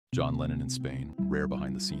John Lennon in Spain, rare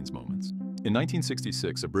behind-the-scenes moments. In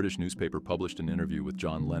 1966, a British newspaper published an interview with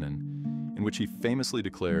John Lennon in which he famously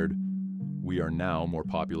declared, "We are now more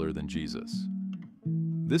popular than Jesus."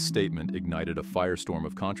 This statement ignited a firestorm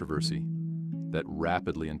of controversy that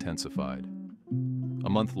rapidly intensified. A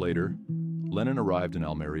month later, Lennon arrived in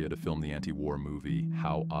Almeria to film the anti-war movie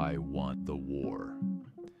How I Won the War.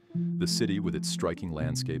 The city, with its striking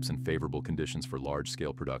landscapes and favorable conditions for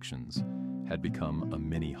large-scale productions, had become a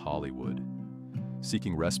mini Hollywood.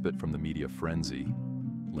 Seeking respite from the media frenzy,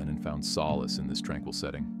 Lennon found solace in this tranquil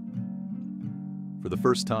setting. For the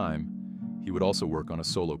first time, he would also work on a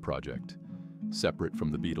solo project, separate from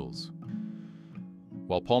the Beatles.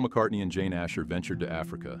 While Paul McCartney and Jane Asher ventured to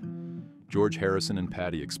Africa, George Harrison and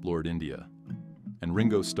Paddy explored India, and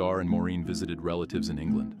Ringo Starr and Maureen visited relatives in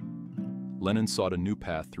England. Lennon sought a new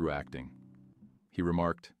path through acting. He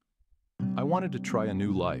remarked, "I wanted to try a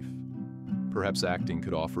new life. Perhaps acting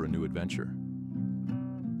could offer a new adventure."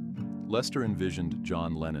 Lester envisioned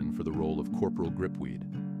John Lennon for the role of Corporal Gripweed,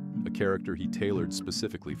 a character he tailored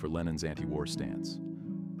specifically for Lennon's anti-war stance.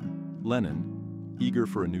 Lennon, eager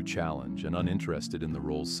for a new challenge and uninterested in the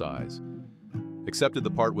role's size, accepted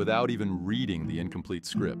the part without even reading the incomplete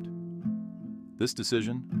script. This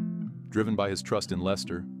decision, driven by his trust in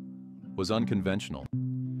Lester, was unconventional,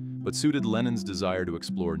 but suited Lennon's desire to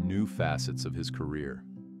explore new facets of his career.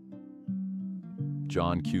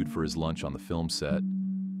 John queued for his lunch on the film set,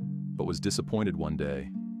 but was disappointed one day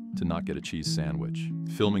to not get a cheese sandwich.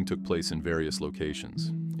 Filming took place in various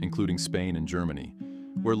locations, including Spain and Germany,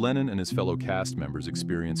 where Lennon and his fellow cast members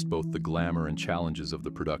experienced both the glamour and challenges of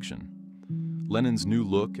the production. Lennon's new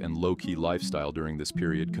look and low-key lifestyle during this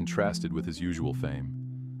period contrasted with his usual fame,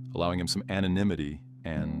 allowing him some anonymity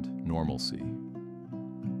and normalcy.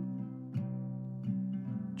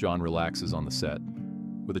 John relaxes on the set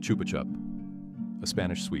with a chupa chup, a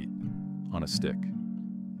Spanish sweet, on a stick.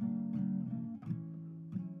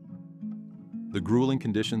 The grueling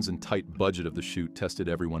conditions and tight budget of the shoot tested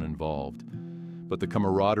everyone involved, but the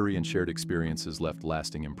camaraderie and shared experiences left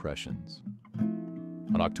lasting impressions.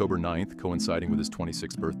 On October 9th, coinciding with his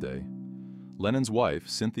 26th birthday, Lennon's wife,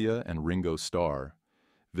 Cynthia, and Ringo Starr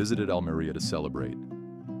visited Almeria to celebrate,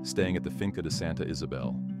 staying at the Finca de Santa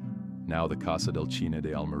Isabel, now the Casa del Cine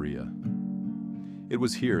de Almeria. It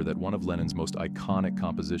was here that one of Lennon's most iconic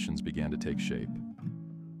compositions began to take shape.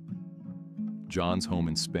 John's home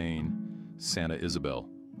in Spain, Santa Isabel,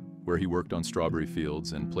 where he worked on strawberry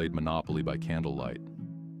fields and played Monopoly by candlelight.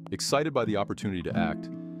 Excited by the opportunity to act,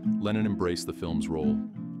 Lennon embraced the film's role,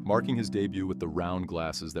 marking his debut with the round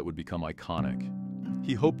glasses that would become iconic.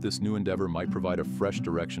 He hoped this new endeavor might provide a fresh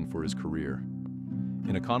direction for his career.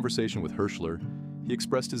 In a conversation with Hirschler, he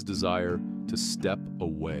expressed his desire to step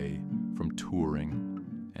away from touring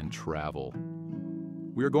and travel.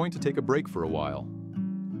 "We are going to take a break for a while."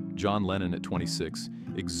 John Lennon, at 26,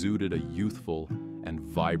 exuded a youthful and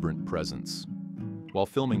vibrant presence. While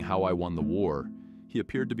filming How I Won the War, he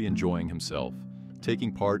appeared to be enjoying himself,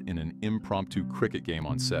 taking part in an impromptu cricket game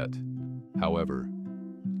on set. However,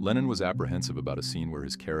 Lennon was apprehensive about a scene where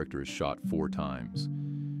his character is shot 4 times,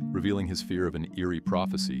 revealing his fear of an eerie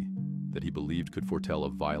prophecy that he believed could foretell a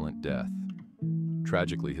violent death.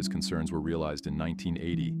 Tragically, his concerns were realized in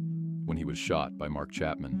 1980 when he was shot by Mark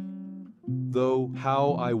Chapman. Though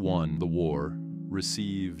How I Won the War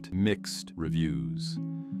received mixed reviews,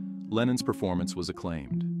 Lennon's performance was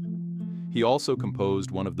acclaimed. He also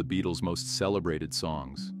composed one of the Beatles' most celebrated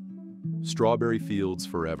songs, Strawberry Fields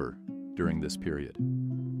Forever, during this period.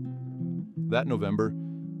 That November,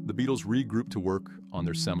 the Beatles regrouped to work on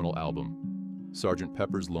their seminal album, Sgt.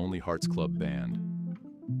 Pepper's Lonely Hearts Club Band.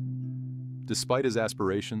 Despite his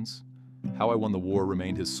aspirations, How I Won the War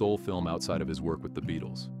remained his sole film outside of his work with the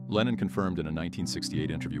Beatles. Lennon confirmed in a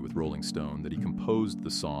 1968 interview with Rolling Stone that he composed the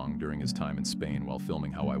song during his time in Spain while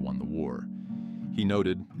filming How I Won the War. He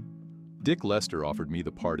noted, "Dick Lester offered me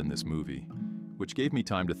the part in this movie, which gave me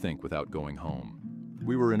time to think without going home.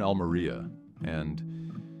 We were in Almeria, and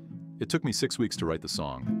it took me 6 weeks to write the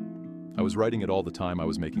song. I was writing it all the time I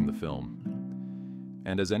was making the film.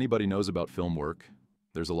 And as anybody knows about film work,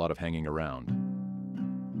 there's a lot of hanging around.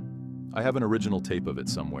 I have an original tape of it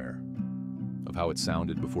somewhere, of how it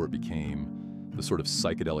sounded before it became the sort of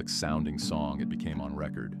psychedelic sounding song it became on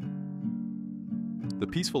record." The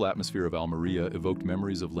peaceful atmosphere of Almeria evoked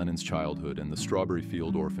memories of Lennon's childhood and the Strawberry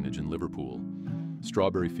Field Orphanage in Liverpool.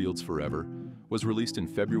 Strawberry Fields Forever was released in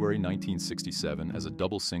February 1967 as a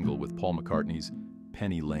double single with Paul McCartney's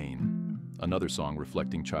Penny Lane, another song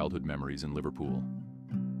reflecting childhood memories in Liverpool.